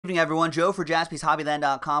evening, everyone. Joe for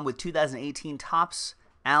JaspysHobbyland.com with 2018 Topps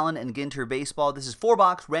Allen and Ginter Baseball. This is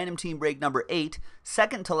 4-box random team break number 8,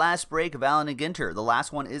 second to last break of Allen and Ginter. The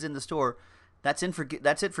last one is in the store. That's it for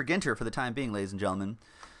Ginter for the time being, ladies and gentlemen.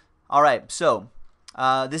 All right, so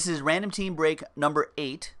this is random team break number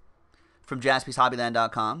 8 from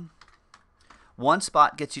JaspysHobbyland.com. One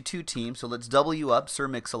spot gets you 2 teams, so let's double you up, Sir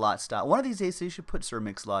Mix-a-Lot style. One of these days, they should put Sir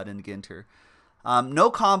Mix-a-Lot in Ginter. No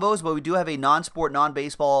combos, but we do have a non-sport,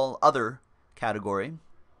 non-baseball, other category.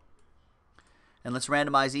 And let's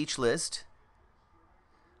randomize each list.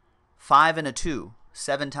 5 and a 2,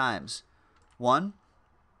 7 times. 1,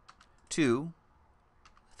 2,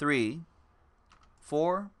 3,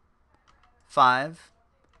 4, 5,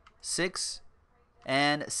 6,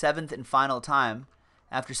 and 7th and final time.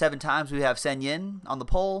 After 7 times, we have Sen Yin on the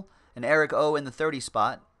pole and Eric O in the 30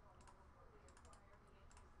 spot.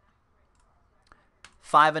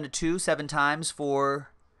 5 and a 2, 7 times for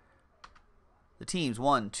the teams.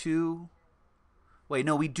 1, 2. Wait,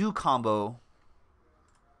 no, we do combo.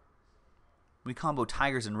 We combo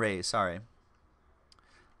Tigers and Rays. Sorry.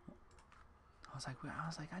 I was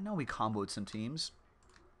like, I know we comboed some teams.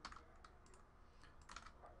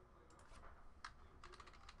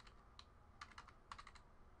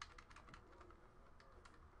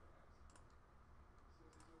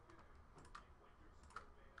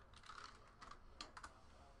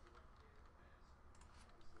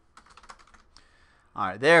 All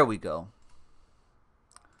right, there we go.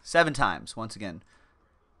 7 times, once again.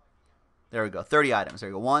 There we go, 30 items. There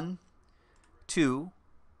we go. 1, 2,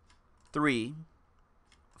 3,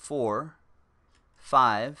 4,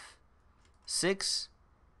 5, 6,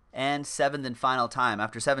 and 7th and final time.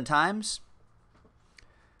 After 7 times,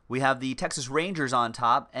 we have the Texas Rangers on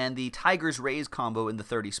top and the Tigers-Rays combo in the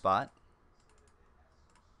 30 spot.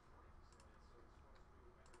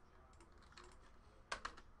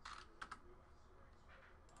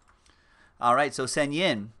 All right, so Sen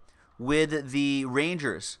Yin with the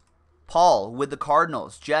Rangers, Paul with the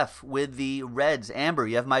Cardinals, Jeff with the Reds, Amber,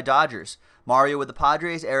 you have my Dodgers, Mario with the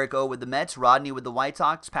Padres, Eric O with the Mets, Rodney with the White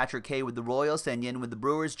Sox, Patrick K with the Royals, Sen Yin with the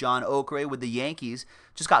Brewers, John Okray with the Yankees.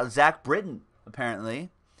 Just got Zach Britton, apparently,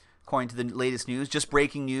 according to the latest news. Just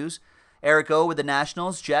breaking news. Eric O with the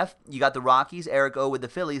Nationals, Jeff, you got the Rockies, Eric O with the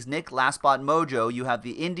Phillies, Nick, last spot Mojo, you have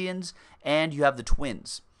the Indians, and you have the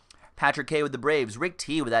Twins. Patrick K with the Braves, Rick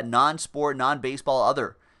T with that non-sport, non-baseball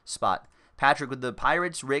other spot. Patrick with the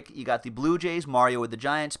Pirates, Rick, you got the Blue Jays, Mario with the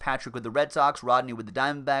Giants, Patrick with the Red Sox, Rodney with the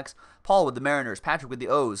Diamondbacks, Paul with the Mariners, Patrick with the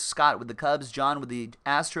O's, Scott with the Cubs, John with the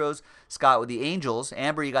Astros, Scott with the Angels,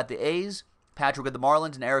 Amber, you got the A's, Patrick with the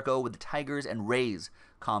Marlins, and Eric O with the Tigers and Rays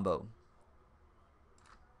combo.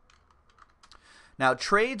 Now,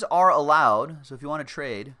 trades are allowed, so if you want to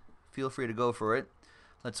trade, feel free to go for it.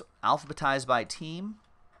 Let's alphabetize by team.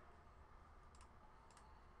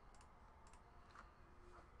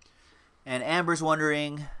 And Amber's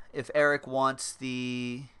wondering if Eric wants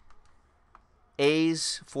the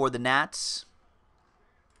A's for the Nats.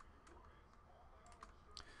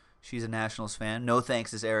 She's a Nationals fan. No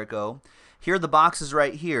thanks, is Eric O. Here are the boxes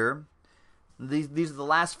right here. These are the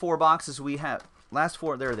last 4 boxes we have. Last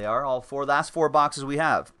 4, there they are, all 4. Last 4 boxes we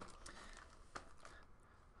have.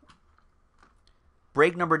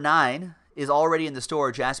 Break number 9 is already in the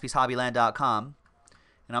store, JaspysHobbyland.com.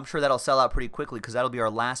 And I'm sure that'll sell out pretty quickly because that'll be our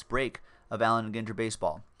last break of Allen and Ginter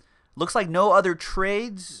Baseball. Looks like no other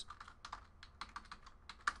trades.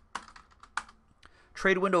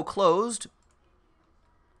 Trade window closed.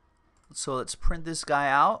 So let's print this guy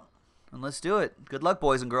out and let's do it. Good luck,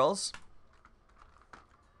 boys and girls.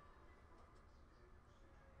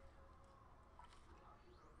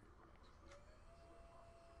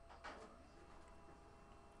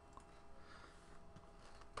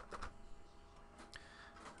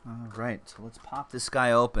 All right, so let's pop this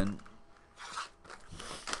guy open.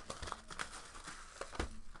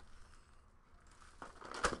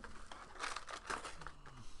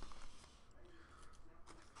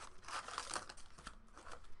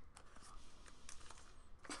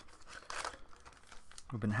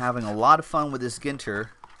 We've been having a lot of fun with this Ginter.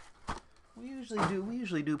 We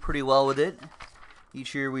usually do pretty well with it.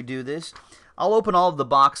 Each year we do this. I'll open all of the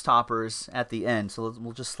box toppers at the end, so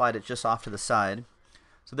we'll just slide it just off to the side.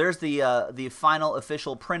 So there's the final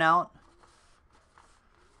official printout.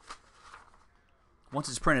 Once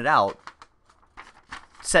it's printed out,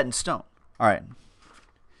 set in stone. All right.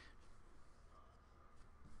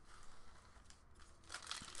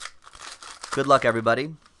 Good luck,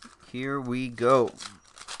 everybody. Here we go.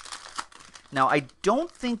 Now, I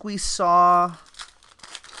don't think we saw...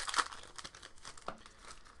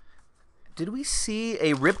 Did we see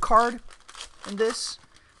a rip card in this?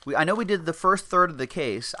 I know we did the first third of the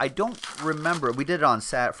case. I don't remember. We did it on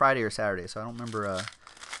Friday or Saturday, so I don't remember.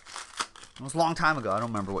 It was a long time ago. I don't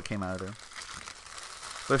remember what came out of there.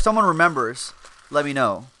 But if someone remembers, let me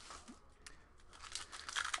know.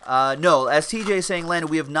 No, as TJ is saying, Landon,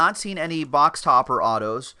 we have not seen any box topper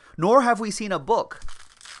autos, nor have we seen a book.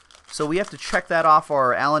 So we have to check that off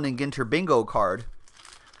our Allen and Ginter bingo card.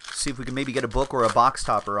 See if we can maybe get a book or a box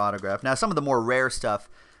topper autograph. Now, some of the more rare stuff,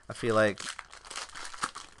 I feel like,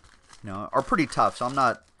 are pretty tough. So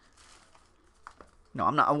I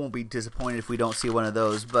won't be disappointed if we don't see one of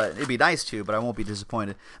those. But it'd be nice to, but I won't be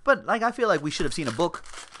disappointed. But I feel like we should have seen a book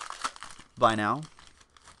by now.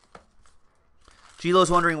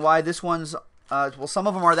 Gilo's wondering why this one's, well, some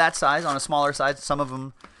of them are that size, on a smaller size. Some of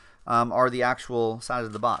them are the actual size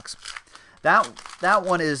of the box. That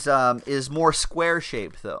one is more square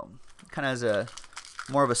shaped, though. Kind of has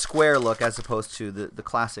more of a square look as opposed to the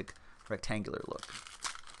classic rectangular look.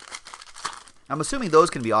 I'm assuming those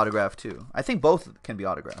can be autographed, too. I think both can be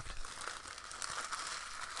autographed.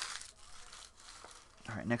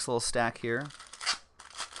 All right, next little stack here.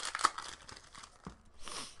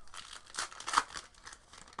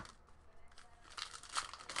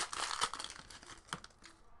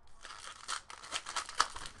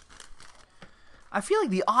 I feel like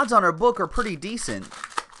the odds on our book are pretty decent,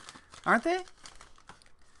 aren't they?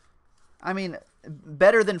 I mean,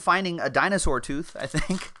 better than finding a dinosaur tooth, I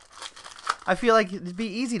think. I feel like it'd be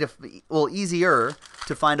easier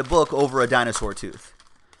to find a book over a dinosaur tooth.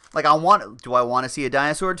 Do I want to see a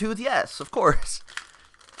dinosaur tooth? Yes, of course.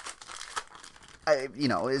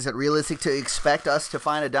 Is it realistic to expect us to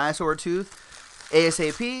find a dinosaur tooth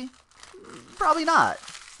ASAP? Probably not.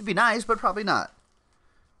 It'd be nice, but probably not.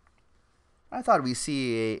 I thought we'd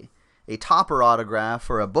see a topper autograph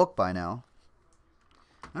for a book by now.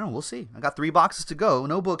 I don't know, we'll see. I got 3 boxes to go.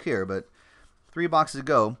 No book here, but 3 boxes to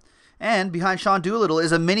go. And behind Sean Doolittle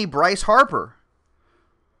is a mini Bryce Harper.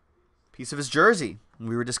 Piece of his jersey.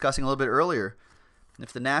 We were discussing a little bit earlier.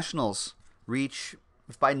 If the Nationals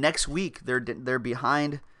if by next week they're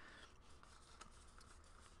behind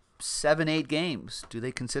 7-8 games, do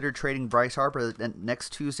they consider trading Bryce Harper at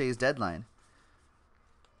next Tuesday's deadline?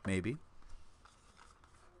 Maybe.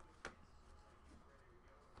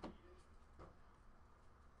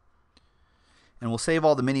 And we'll save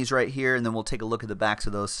all the minis right here, and then we'll take a look at the backs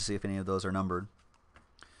of those to see if any of those are numbered.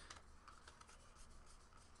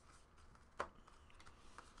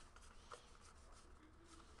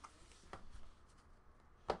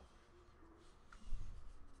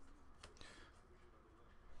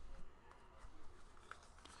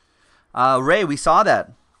 Ray, we saw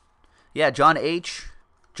that. Yeah, John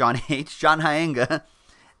Hyenga.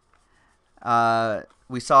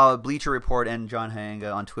 We saw Bleacher Report and John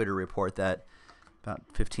Hyenga on Twitter report that about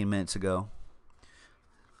 15 minutes ago.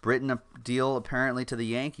 Britain a deal apparently to the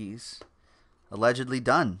Yankees. Allegedly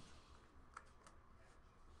done.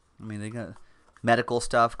 I mean, they got medical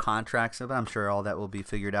stuff, contracts, but I'm sure all that will be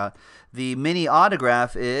figured out. The mini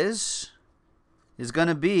autograph is going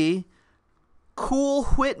to be Cool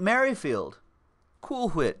Whit Merrifield. Cool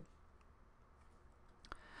Whit.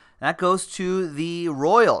 That goes to the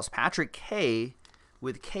Royals. Patrick K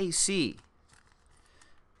with KC.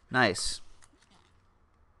 Nice.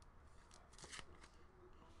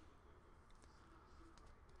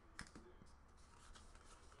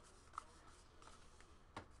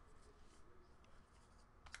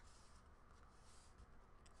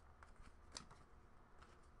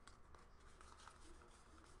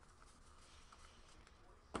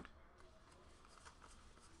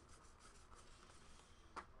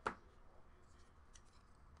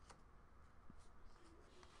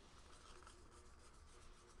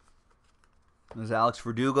 There's Alex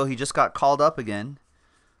Verdugo. He just got called up again.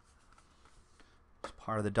 It's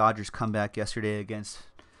part of the Dodgers' comeback yesterday against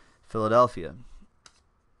Philadelphia.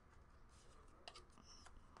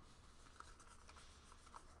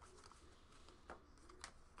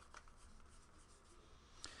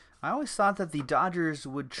 I always thought that the Dodgers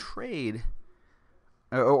would trade,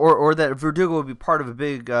 or that Verdugo would be part of a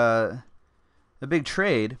big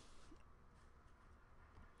trade,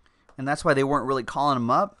 and that's why they weren't really calling him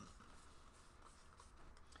up.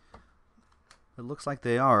 It looks like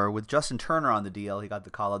they are. With Justin Turner on the DL, he got the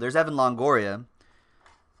call up. There's Evan Longoria.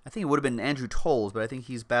 I think it would have been Andrew Tolles, but I think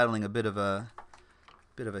he's battling a bit of a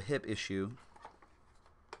hip issue.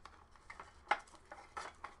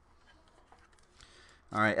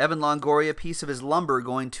 All right, Evan Longoria, piece of his lumber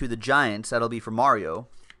going to the Giants. That'll be for Mario.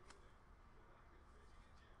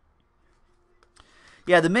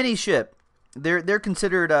 Yeah, the mini ship. They're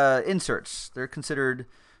considered inserts. They're considered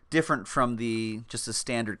different from just the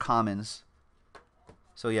standard commons.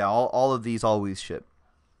 So yeah, all of these always ship.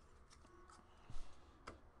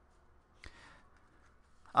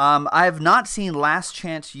 I have not seen Last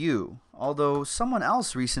Chance U, although someone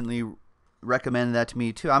else recently recommended that to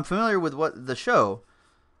me too. I'm familiar with what the show.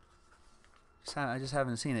 I just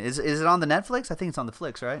haven't seen it. Is it on the Netflix? I think it's on the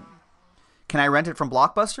Flix, right? Can I rent it from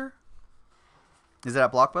Blockbuster? Is it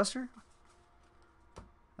at Blockbuster?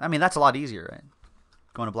 I mean, that's a lot easier, right?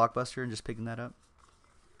 Going to Blockbuster and just picking that up.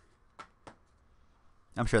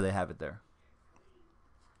 I'm sure they have it there.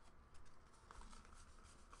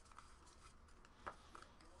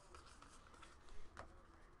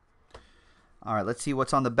 All right, let's see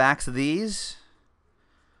what's on the backs of these.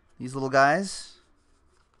 These little guys.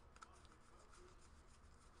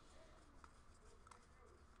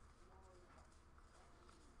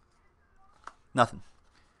 Nothing.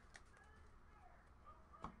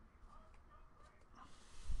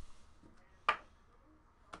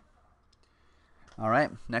 All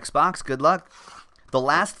right, next box. Good luck. The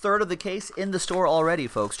last third of the case in the store already,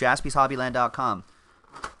 folks. JaspysHobbyland.com.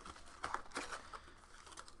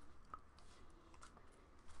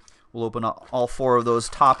 We'll open up all 4 of those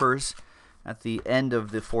toppers at the end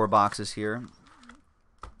of the 4 boxes here.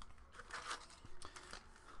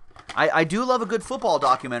 I do love a good football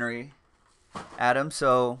documentary, Adam,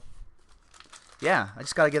 so yeah, I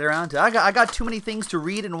just got to get around to it. I got too many things to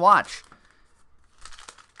read and watch.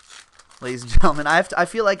 Ladies and gentlemen, I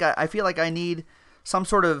feel like I need some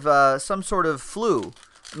sort of flu.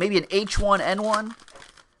 Maybe an H1N1.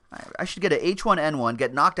 I should get an H1N1,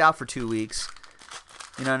 get knocked out for 2 weeks.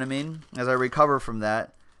 You know what I mean? As I recover from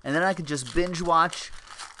that, and then I can just binge watch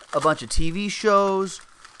a bunch of TV shows,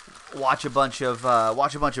 watch a bunch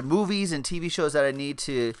of movies and TV shows that I need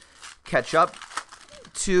to catch up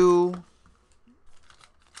to,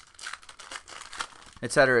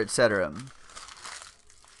 etc., etc.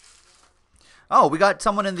 Oh, we got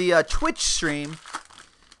someone in the Twitch stream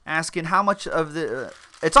asking how much of the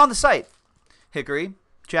it's on the site, Hickory,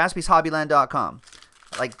 JaspysHobbyland.com.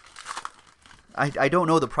 Like, I don't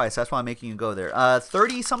know the price. That's why I'm making you go there.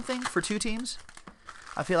 30 something for 2 teams.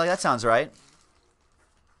 I feel like that sounds right.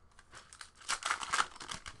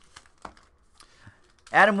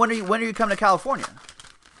 Adam, when are you coming to California?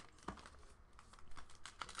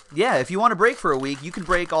 Yeah, if you want to break for a week, you can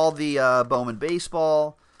break all the Bowman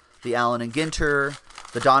baseball, the Allen and Ginter,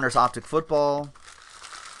 the Donner's Optic football,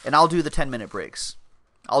 and I'll do the 10-minute breaks.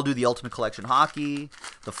 I'll do the Ultimate Collection hockey,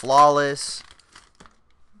 the Flawless.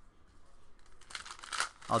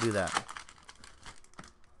 I'll do that.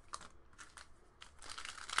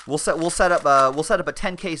 We'll set up a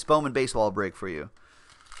 10-case Bowman baseball break for you.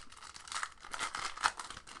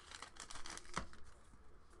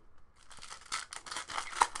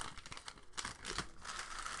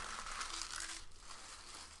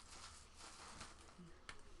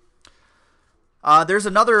 There's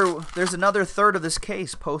another third of this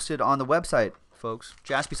case posted on the website, folks.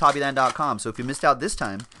 JaspysHobbyland.com. So if you missed out this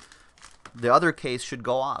time, the other case should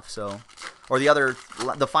go off. So, or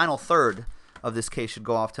the final third of this case should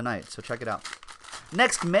go off tonight. So check it out.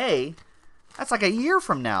 Next May, that's like a year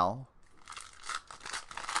from now.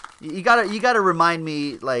 You gotta remind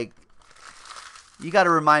me, like,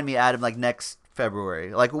 Adam, like next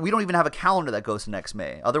February. Like, we don't even have a calendar that goes to next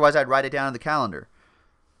May. Otherwise, I'd write it down in the calendar.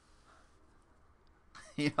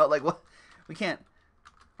 You know, like, what? We can't.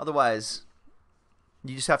 Otherwise,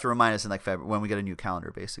 you just have to remind us in like February when we get a new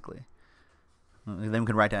calendar, basically. Then we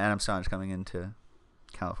can write down Adam Stone's coming into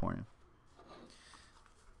California.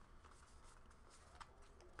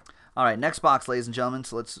 All right, next box, ladies and gentlemen.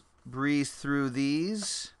 So let's breeze through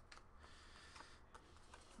these.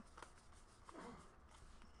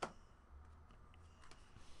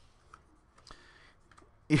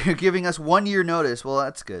 You're giving us 1 year notice. Well,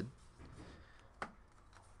 that's good.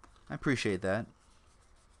 I appreciate that.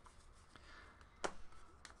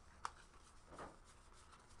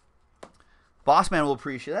 Bossman will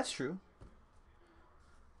appreciate. That's true.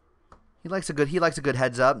 He likes a good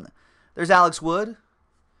heads up. There's Alex Wood.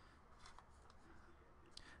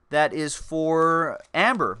 That is for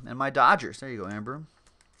Amber and my Dodgers. There you go, Amber.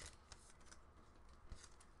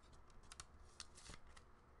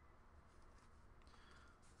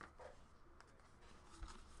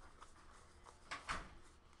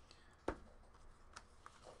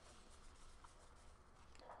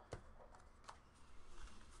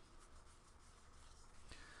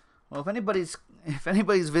 Well, if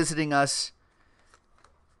anybody's visiting us,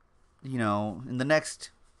 you know, in the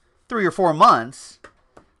next 3 or 4 months,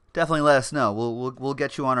 definitely let us know. We'll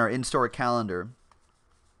get you on our in-store calendar.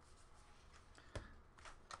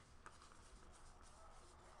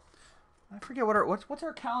 I forget what's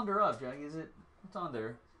our calendar of, Jack? Is it What's on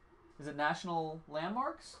there? Is it National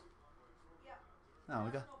Landmarks? Yeah. Oh,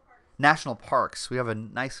 we got National Parks. We have a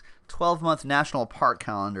nice 12-month National Park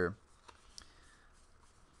calendar.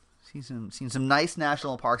 Seen some nice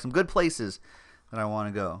national parks, some good places that I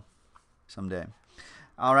want to go someday.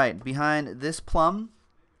 All right, behind this plum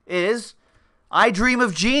is I Dream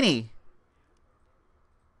of Jeannie.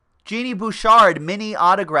 Jeannie Bouchard mini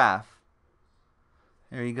autograph.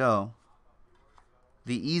 There you go.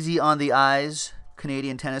 The easy on the eyes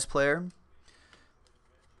Canadian tennis player.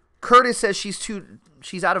 Curtis says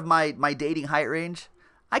she's out of my dating height range.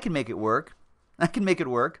 I can make it work.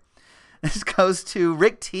 This goes to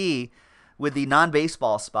Rick T with the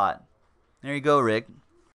non-baseball spot. There you go, Rick.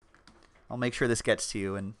 I'll make sure this gets to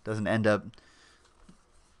you and doesn't end up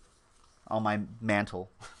on my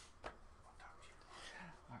mantle. All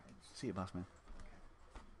right, see you, boss man.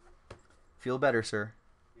 Feel better, sir.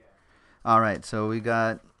 All right, so we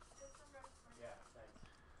got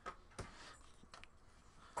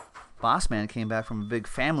Boss Man came back from a big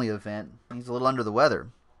family event. He's a little under the weather.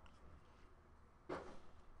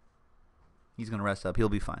 He's going to rest up. He'll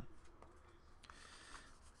be fine.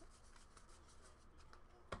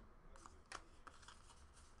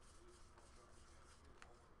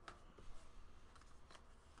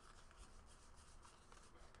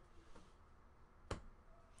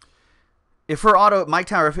 If her auto, Mike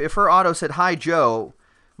Tower, if her auto said "Hi Joe,"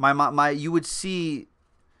 you would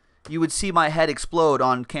see my head explode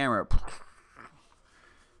on camera.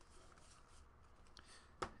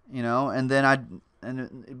 You know, and then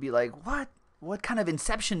it'd be like, what kind of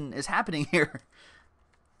Inception is happening here?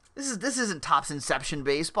 This isn't Topps Inception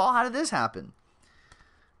baseball. How did this happen?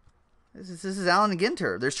 This is Alan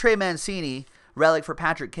Ginter. There's Trey Mancini, relic for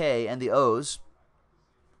Patrick K and the O's.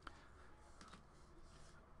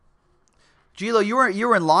 Gilo, you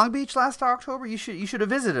were in Long Beach last October. You should have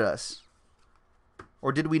visited us.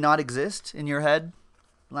 Or did we not exist in your head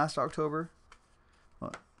last October?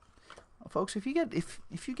 Well, folks, if you get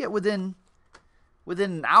within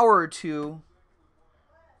an hour or two,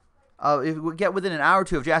 if we get within an hour or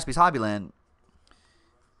two of Jaspys Hobbyland,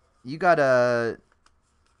 you definitely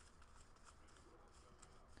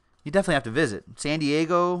have to visit San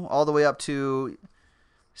Diego all the way up to,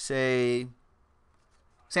 say,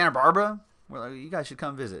 Santa Barbara. You guys should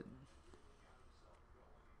come visit.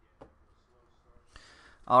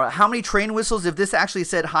 All right, how many train whistles? If this actually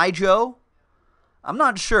said "Hi Joe," I'm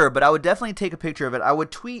not sure, but I would definitely take a picture of it. I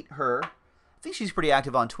would tweet her. I think she's pretty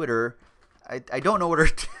active on Twitter. I don't know what her.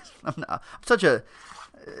 I'm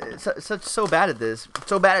so bad at this.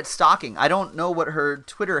 So bad at stalking. I don't know what her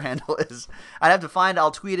Twitter handle is. I'd have to find.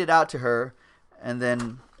 I'll tweet it out to her, and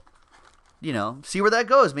then, see where that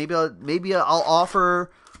goes. Maybe I'll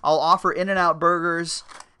offer In-N-Out burgers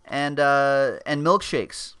and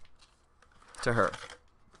milkshakes to her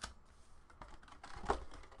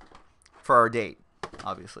for our date,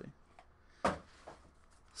 obviously.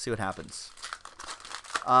 See what happens.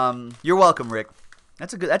 You're welcome, Rick.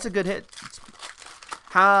 That's a good hit.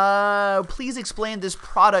 Please explain this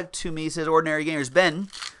product to me, says Ordinary Gamers. Ben,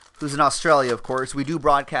 who's in Australia, of course. We do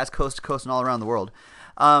broadcast coast to coast and all around the world.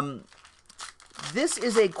 This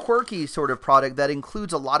is a quirky sort of product that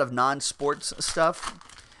includes a lot of non-sports stuff,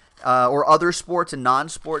 or other sports and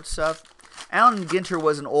non-sports stuff. Alan Ginter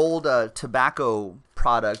was an old tobacco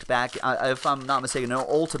product back, if I'm not mistaken, an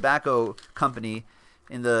old tobacco company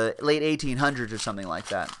in the late 1800s or something like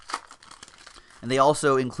that. And they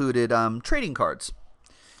also included trading cards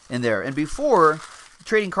in there. And before,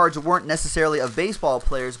 trading cards weren't necessarily of baseball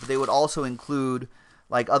players, but they would also include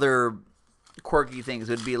like other quirky things.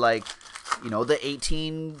 It would be like, the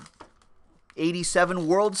 1887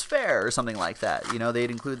 World's Fair or something like that. They'd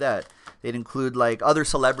include that. They'd include like other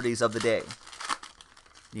celebrities of the day.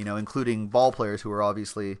 Including ball players who are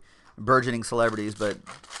obviously burgeoning celebrities, but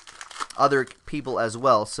other people as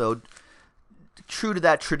well. So true to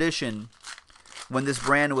that tradition, when this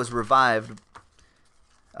brand was revived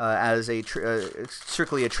as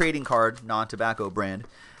strictly a trading card, non-tobacco brand,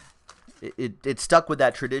 it stuck with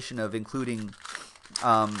that tradition of including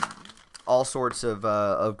all sorts of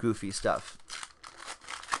goofy stuff.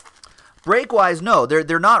 Break-wise, no,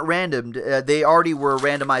 they're not randomed. They already were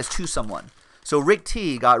randomized to someone. So Rick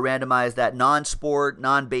T got randomized that non-sport,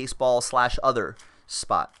 non-baseball / other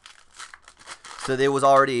spot. So there was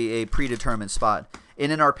already a predetermined spot.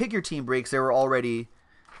 And in our Pick Your Team breaks, there were already...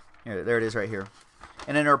 there it is right here.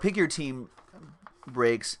 And in our Pick Your Team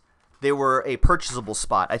breaks, they were a purchasable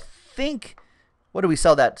spot. I think... What do we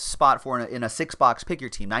sell that spot for in a 6-box Pick Your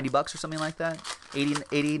Team? $90 or something like that?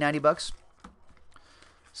 80, $90?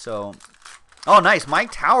 So Oh, nice.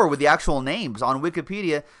 Mike Tower with the actual names on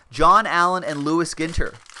Wikipedia. John Allen and Louis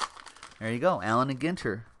Ginter. There you go. Allen and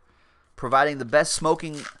Ginter. Providing the best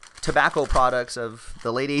smoking tobacco products of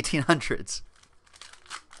the late 1800s.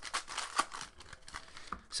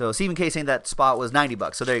 So Stephen K saying that spot was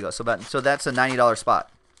 $90. So there you go. So that's a $90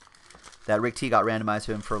 spot that Rick T got randomized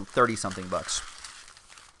to him for 30-something bucks.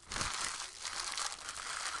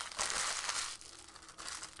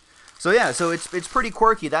 So yeah, so it's pretty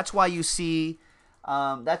quirky. That's why you see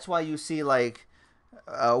like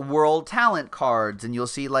world talent cards, and you'll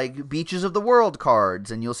see like beaches of the world cards,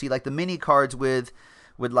 and you'll see like the mini cards with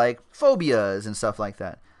like phobias and stuff like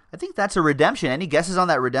that. I think that's a redemption. Any guesses on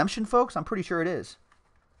that redemption, folks? I'm pretty sure it is.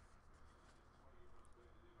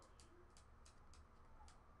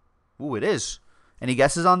 Ooh, it is. Any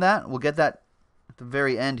guesses on that? We'll get that at the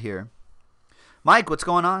very end here. Mike, what's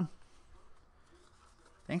going on?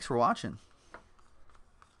 Thanks for watching.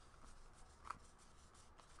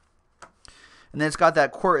 And then it's got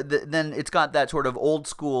that sort of old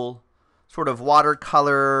school, sort of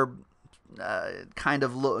watercolor, kind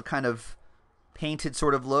of painted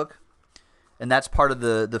sort of look, and that's part of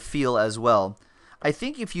the feel as well. I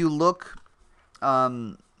think if you look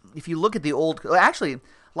at the old, actually, a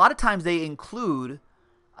lot of times they include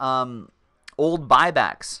old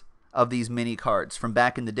buybacks of these mini cards from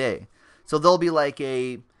back in the day. So there'll be like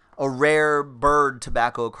a rare bird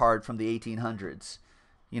tobacco card from the 1800s.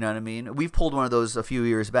 You know what I mean? We've pulled one of those a few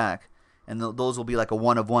years back, and those will be like a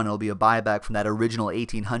one of one. It'll be a buyback from that original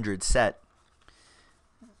 1800 set.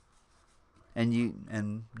 And you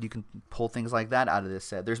can pull things like that out of this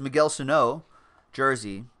set. There's Miguel Sano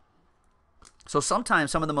jersey. So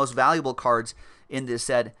sometimes some of the most valuable cards in this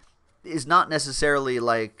set is not necessarily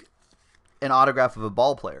like an autograph of a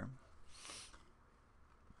ball player.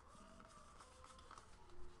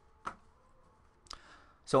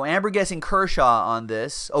 So Amber guessing Kershaw on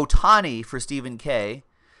this. Ohtani for Stephen K.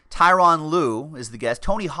 Tyronn Lue is the guess.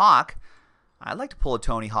 Tony Hawk. I'd like to pull a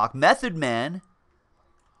Tony Hawk. Method Man.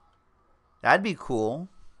 That'd be cool.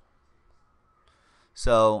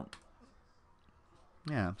 So,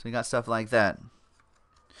 yeah. So you got stuff like that.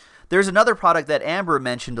 There's another product that Amber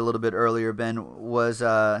mentioned a little bit earlier, Ben, was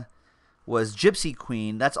Gypsy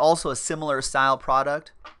Queen. That's also a similar style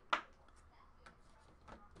product.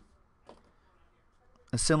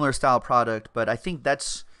 A similar style product, but I think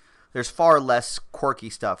there's far less quirky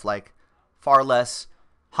stuff, like far less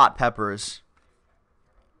hot peppers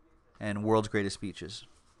and world's greatest speeches.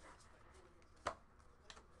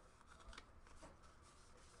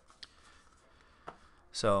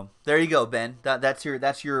 So there you go, Ben. That's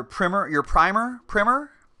your primer. I'm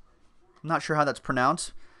not sure how that's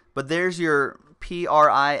pronounced, but there's your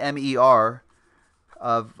PRIMER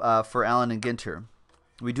of for Allen and Ginter.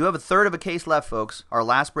 We do have a third of a case left, folks. Our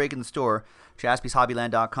last break in the store,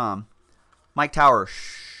 JaspysHobbyland.com. Mike Tower.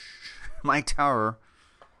 Shh. Mike Tower.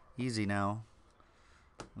 Easy now.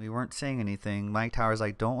 We weren't saying anything. Mike Tower's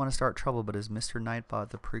like, don't want to start trouble, but is Mr.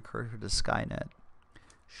 Nightbot the precursor to Skynet?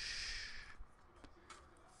 Shh.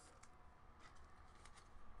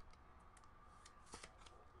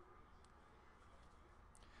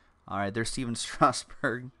 All right, there's Steven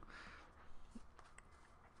Strasburg.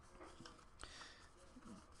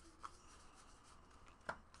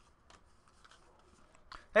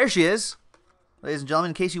 There she is. Ladies and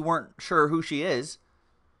gentlemen, in case you weren't sure who she is,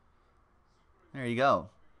 there you go.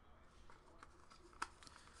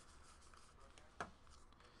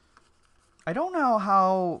 I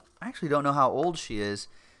actually don't know how old she is.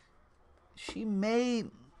 She may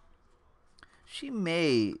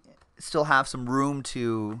still have some room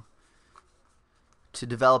to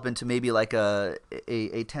develop into maybe like a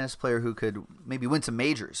tennis player who could maybe win some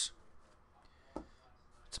majors.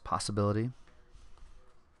 It's a possibility.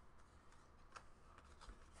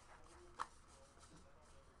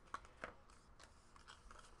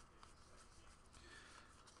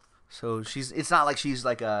 So it's not like she's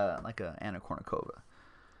like a Anna Kournikova.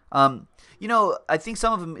 You know, I think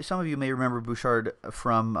some of you may remember Bouchard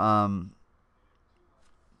from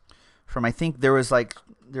I think there was like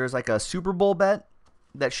a Super Bowl bet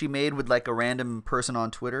that she made with like a random person on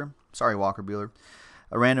Twitter. Sorry, Walker Buehler.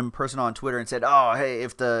 A random person on Twitter and said, "Oh, hey,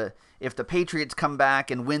 if the Patriots come back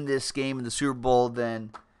and win this game in the Super Bowl,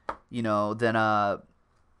 then the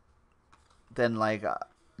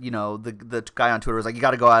guy on Twitter was like, you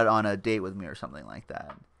got to go out on a date with me or something like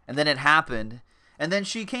that." And then it happened, and then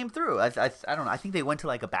she came through. I don't know. I think they went to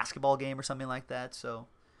like a basketball game or something like that. So,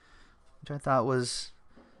 which I thought was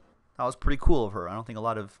pretty cool of her. I don't think a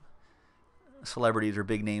lot of celebrities or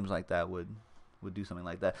big names like that would do something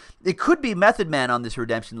like that. It could be Method Man on this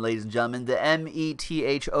redemption, ladies and gentlemen. The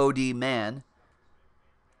METHOD man.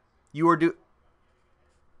 You are due.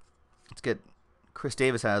 Let's get Chris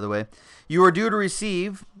Davis out of the way. You are due to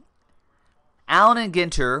receive Allen and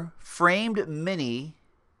Ginter framed mini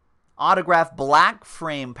autograph black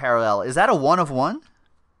frame parallel. Is that a 1 of 1?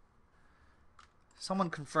 Someone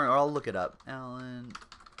confirm, or I'll look it up. Allen.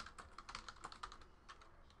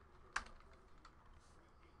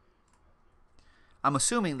 I'm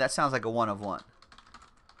assuming that sounds like a 1 of 1.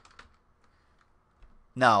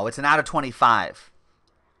 No, it's an out of 25.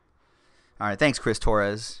 All right, thanks, Chris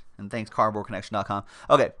Torres, and thanks, cardboardconnection.com.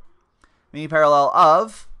 Okay, mini parallel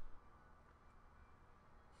of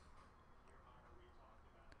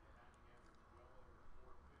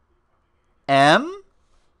M,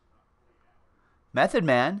 Method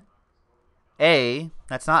Man, A,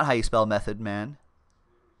 that's not how you spell Method Man,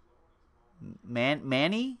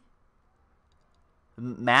 Manny,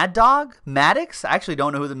 Mad Dog, Maddox, I actually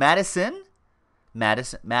don't know who the, Madison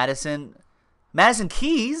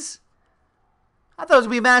Keys. I thought it was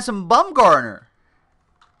going to be Madison Bumgarner.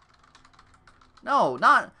 No,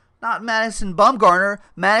 not Madison Bumgarner.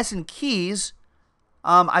 Madison Keys,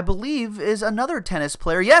 I believe, is another tennis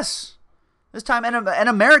player. Yes, this time an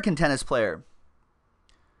American tennis player.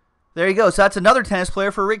 There you go. So that's another tennis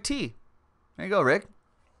player for Rick T. There you go, Rick.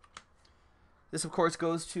 This, of course,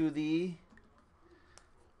 goes to the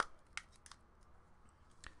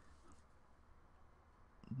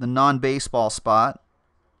non-baseball spot.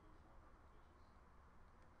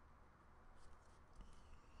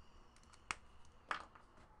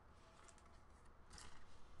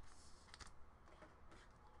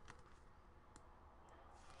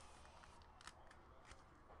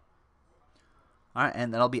 All right,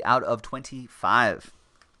 and that'll be out of 25.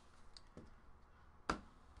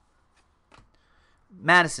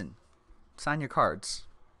 Madison, sign your cards.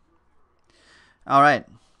 All right,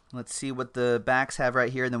 let's see what the backs have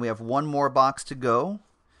right here. And then we have one more box to go.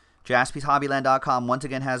 JaspysHobbyland.com once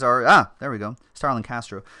again has our, there we go, Starlin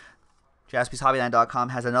Castro. JaspysHobbyland.com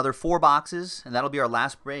has another 4 boxes, and that'll be our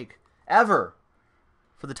last break ever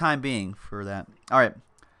for the time being for that. All right.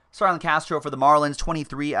 Starlin Castro for the Marlins,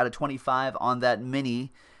 23 out of 25 on that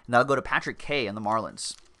mini. And that'll go to Patrick K. and the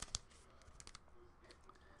Marlins.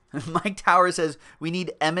 Mike Tower says, we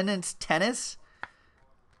need Eminence Tennis. I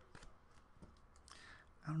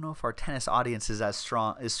don't know if our tennis audience is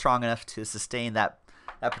strong enough to sustain that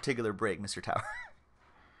particular break, Mr. Tower.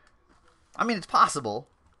 I mean, it's possible.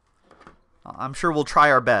 I'm sure we'll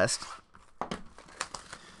try our best.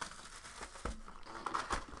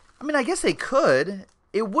 I mean, I guess they could.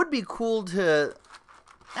 It would be cool to,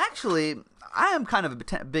 actually, I am kind of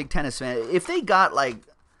a big tennis fan. If they got like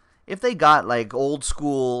old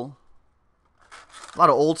school, a lot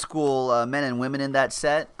of old school men and women in that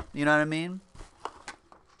set, you know what I mean?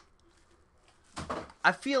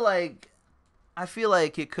 I feel like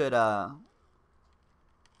it could, I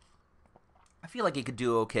feel like it could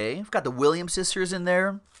do okay. We've got the Williams sisters in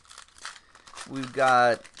there. We've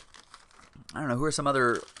got, I don't know, who are some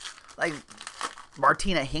other, like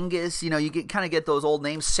Martina Hingis, you know, you kind of get those old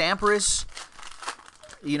names. Sampras,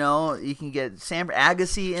 you know, you can get Sam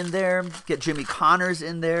Agassi in there. Get Jimmy Connors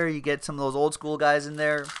in there. You get some of those old school guys in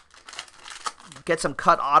there. Get some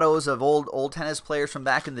cut autos of old tennis players from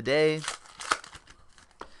back in the day.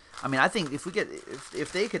 I mean, I think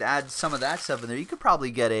if they could add some of that stuff in there, you could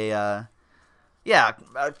probably get a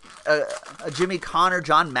Jimmy Connor,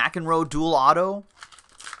 John McEnroe dual auto.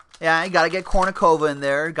 Yeah, you got to get Kornikova in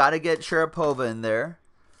there. Got to get Sharapova in there.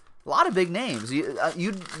 A lot of big names.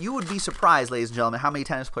 You would be surprised, ladies and gentlemen, how many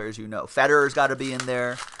tennis players you know. Federer's got to be in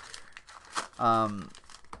there. You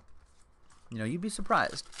know, you'd be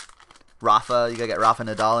surprised. Rafa, you got to get Rafa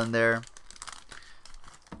Nadal in there.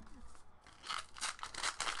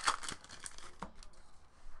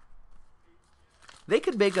 They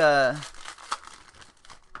could make a...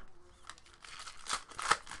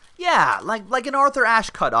 Yeah, like an Arthur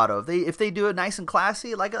Ashe cut auto. If they do it nice and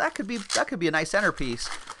classy, like that could be a nice centerpiece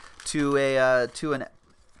to a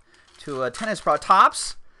tennis pro.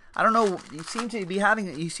 Tops, I don't know. You seem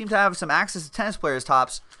to have some access to tennis players.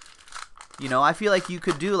 Tops, you know, I feel like you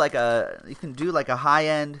could do like a high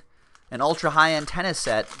end, an ultra high end tennis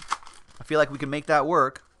set. I feel like we can make that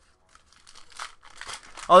work.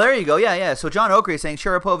 Oh, there you go. Yeah. So John Oakley is saying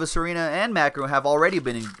Sharapova, Serena, and McEnroe have already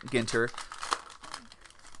been in Ginter.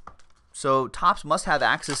 So Topps must have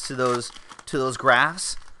access to those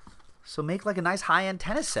graphs. So make like a nice high-end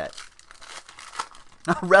tennis set.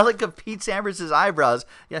 A relic of Pete Sampras' eyebrows.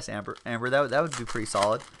 Yes, Amber, that would be pretty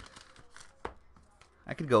solid.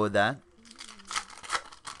 I could go with that.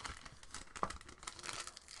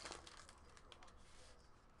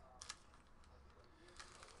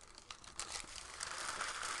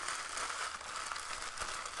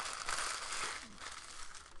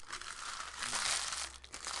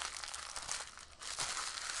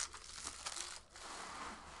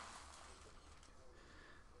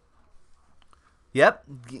 Yep.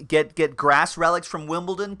 Get grass relics from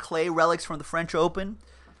Wimbledon, clay relics from the French Open,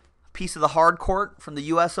 a piece of the hard court from the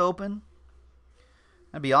U.S. Open.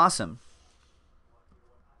 That'd be awesome.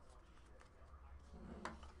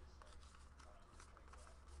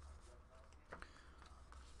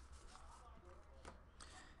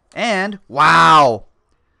 And, wow,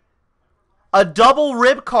 a double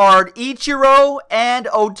rip card, Ichiro and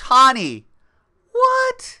Ohtani.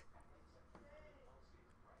 What?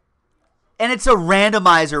 And it's a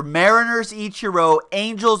randomizer. Mariners Ichiro,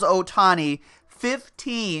 Angels Ohtani,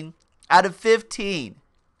 15 out of 15.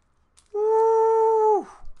 Woo. Woo.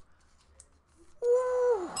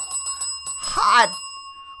 Hot.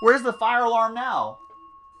 Where's the fire alarm now?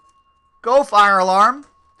 Go, fire alarm.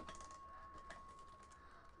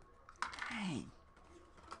 Dang.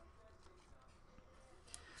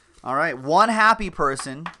 All right, one happy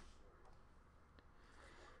person.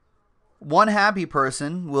 One happy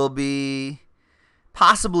person will be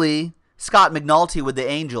possibly Scott McNulty with the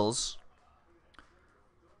Angels,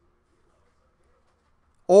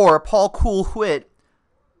 or Paul Cool-Whitt,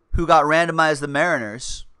 who got randomized the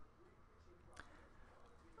Mariners.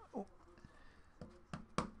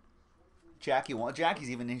 Jackie's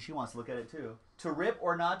even in. She wants to look at it too. To rip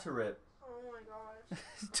or not to rip? Oh my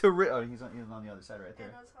gosh. To rip. Oh, he's on the other side right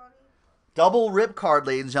there. Double rip card,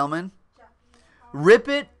 ladies and gentlemen. Rip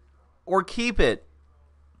it or keep it.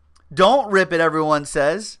 Don't rip it, everyone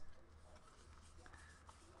says.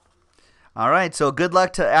 All right, so good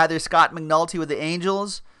luck to either Scott McNulty with the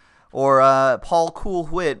Angels or Paul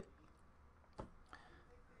Cool-Whitt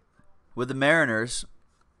with the Mariners.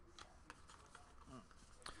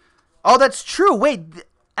 Oh, that's true. Wait,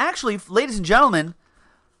 actually, ladies and gentlemen,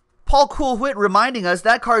 Paul Cool-Whitt reminding us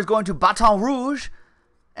that card is going to Baton Rouge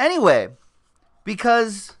anyway,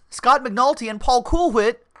 because Scott McNulty and Paul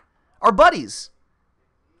Cool-Whitt are buddies.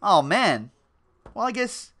 Oh, man. Well, I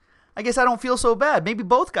guess I don't feel so bad. Maybe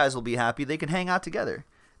both guys will be happy. They can hang out together.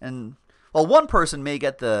 And, well, one person may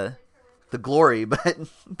get the glory, but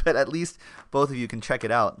at least both of you can check it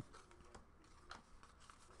out.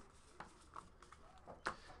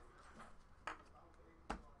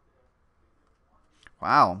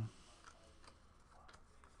 Wow.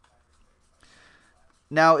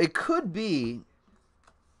 Now, it could be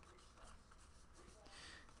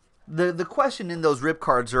the question in those rip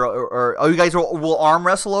cards are oh, you guys will arm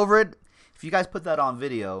wrestle over it? If you guys put that on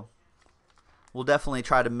video, we'll definitely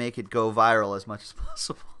try to make it go viral as much as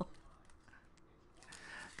possible.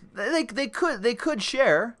 They could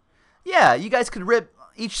share. Yeah, you guys could rip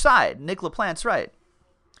each side. Nick LaPlante's right.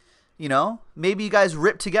 You know, maybe you guys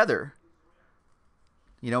rip together.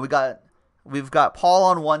 You know, we've got Paul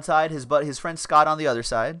on one side, his friend Scott on the other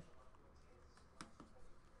side.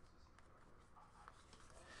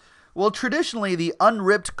 Well, traditionally the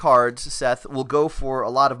unripped cards, Seth, will go for a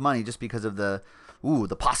lot of money just because of the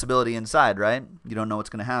possibility inside, right? You don't know what's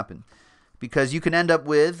going to happen. Because you can end up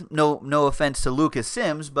with, no offense to Lucas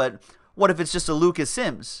Sims, but what if it's just a Lucas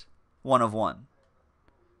Sims 1 of 1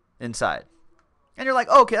 inside? And you're like,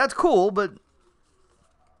 oh, okay, that's cool, but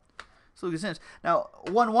it's Lucas Sims. Now,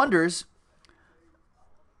 one wonders,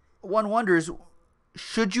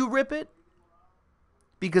 should you rip it?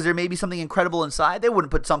 Because there may be something incredible inside. They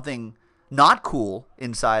wouldn't put something not cool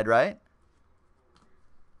inside, right?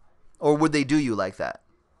 Or would they do you like that?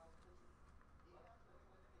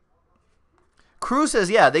 Cruz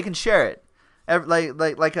says, yeah, they can share it, like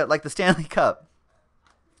the Stanley Cup.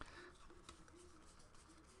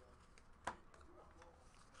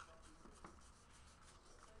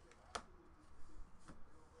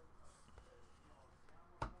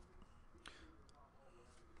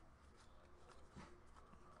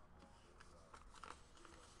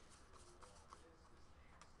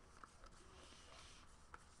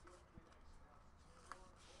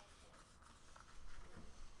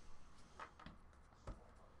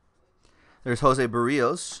 There's Jose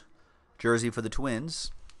Barrios, jersey for the Twins.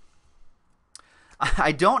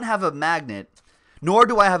 I don't have a magnet, nor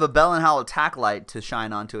do I have a Bell & Howell tack light to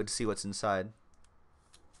shine onto it to see what's inside.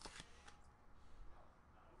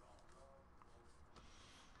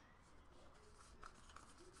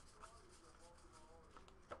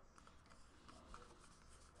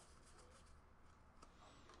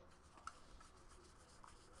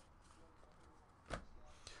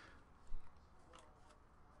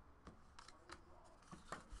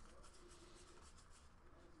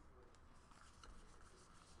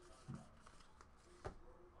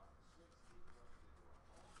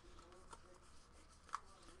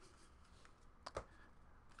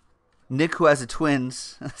 Nick, who has the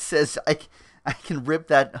Twins, says, I can rip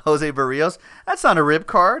that Jose Barrios. That's not a rip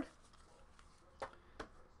card.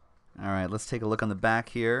 All right, let's take a look on the back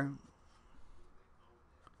here.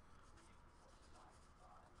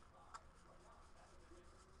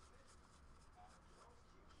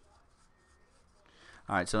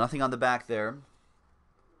 All right, so nothing on the back there.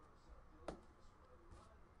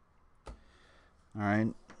 All right,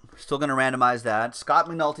 still going to randomize that. Scott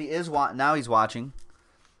McNulty is now he's watching.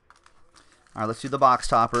 All right, let's do the box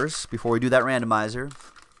toppers before we do that randomizer.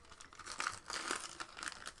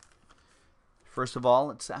 First of all,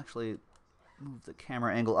 let's actually move the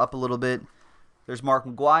camera angle up a little bit. There's Mark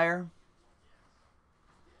McGwire.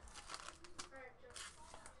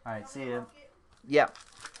 All right, see ya. Yep.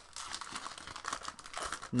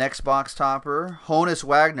 Next box topper, Honus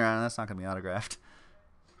Wagner. That's not going to be autographed.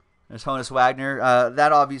 There's Honus Wagner.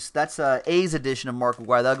 That's A's edition of Mark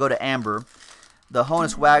McGwire. That'll go to Amber. The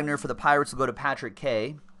Honus Wagner for the Pirates will go to Patrick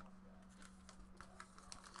K.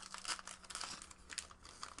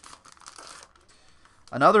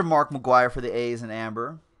 Another Mark McGwire for the A's and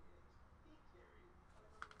Amber.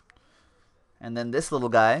 And then this little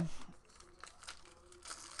guy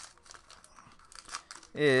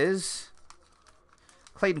is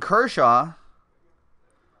Clayton Kershaw.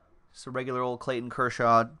 Just a regular old Clayton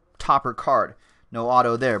Kershaw topper card. No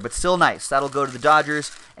auto there, but still nice. That'll go to the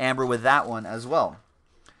Dodgers. Amber with that one as well.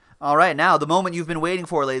 All right, now the moment you've been waiting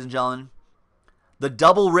for, ladies and gentlemen. The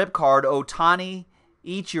double rip card, Ohtani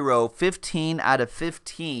Ichiro, 15 out of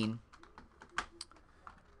 15.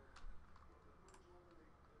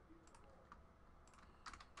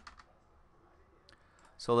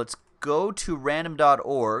 So let's go to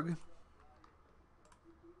random.org.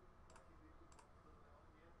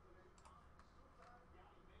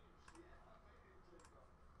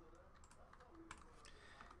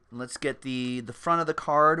 Let's get the front of the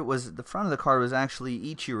card. The front of the card was actually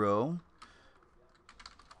Ichiro,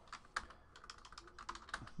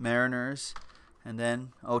 Mariners, and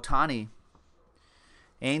then Ohtani,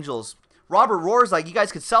 Angels. Robert Rohr's like, you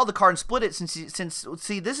guys could sell the card and split it since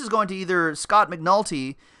see, this is going to either Scott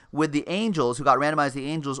McNulty with the Angels, who got randomized the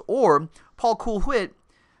Angels, or Paul Coolwhit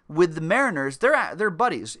with the Mariners. They're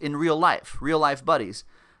buddies in real life buddies.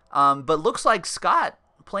 But looks like Scott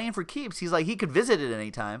playing for keeps. He's like, he could visit it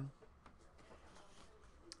anytime.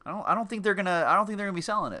 I don't think they're gonna be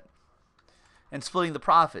selling it and splitting the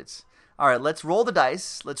profits. All right, let's roll the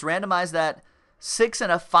dice. Let's randomize that 6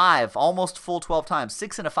 and a 5, almost full 12 times.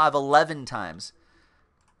 6 and a 5, 11 times.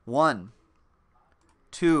 1,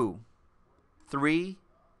 2, 3,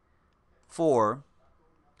 4,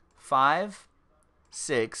 5,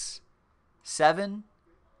 6, 7,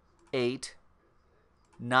 8,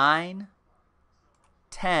 9,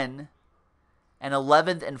 10, and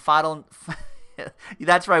 11th and final.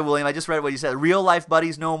 That's right, William. I just read what you said. Real life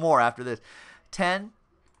buddies no more after this. 10,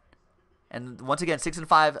 and once again, 6 and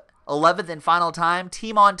 5, 11th and final time.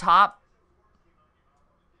 Team on top.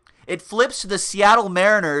 It flips to the Seattle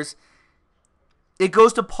Mariners. It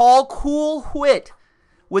goes to Paul Coolwhit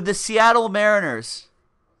with the Seattle Mariners.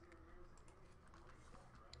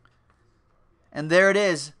 And there it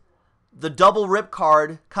is. The double rip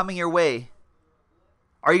card coming your way.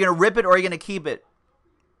 Are you going to rip it or are you going to keep it?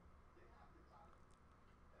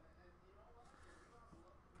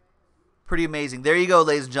 Pretty amazing. There you go,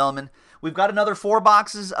 ladies and gentlemen. We've got another 4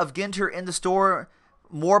 boxes of Ginter in the store.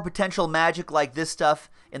 More potential magic like this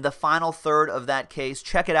stuff in the final third of that case.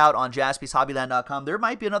 Check it out on JaspysHobbyland.com. There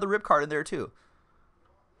might be another rip card in there too.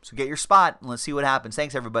 So get your spot and let's see what happens.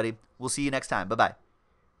 Thanks, everybody. We'll see you next time. Bye-bye.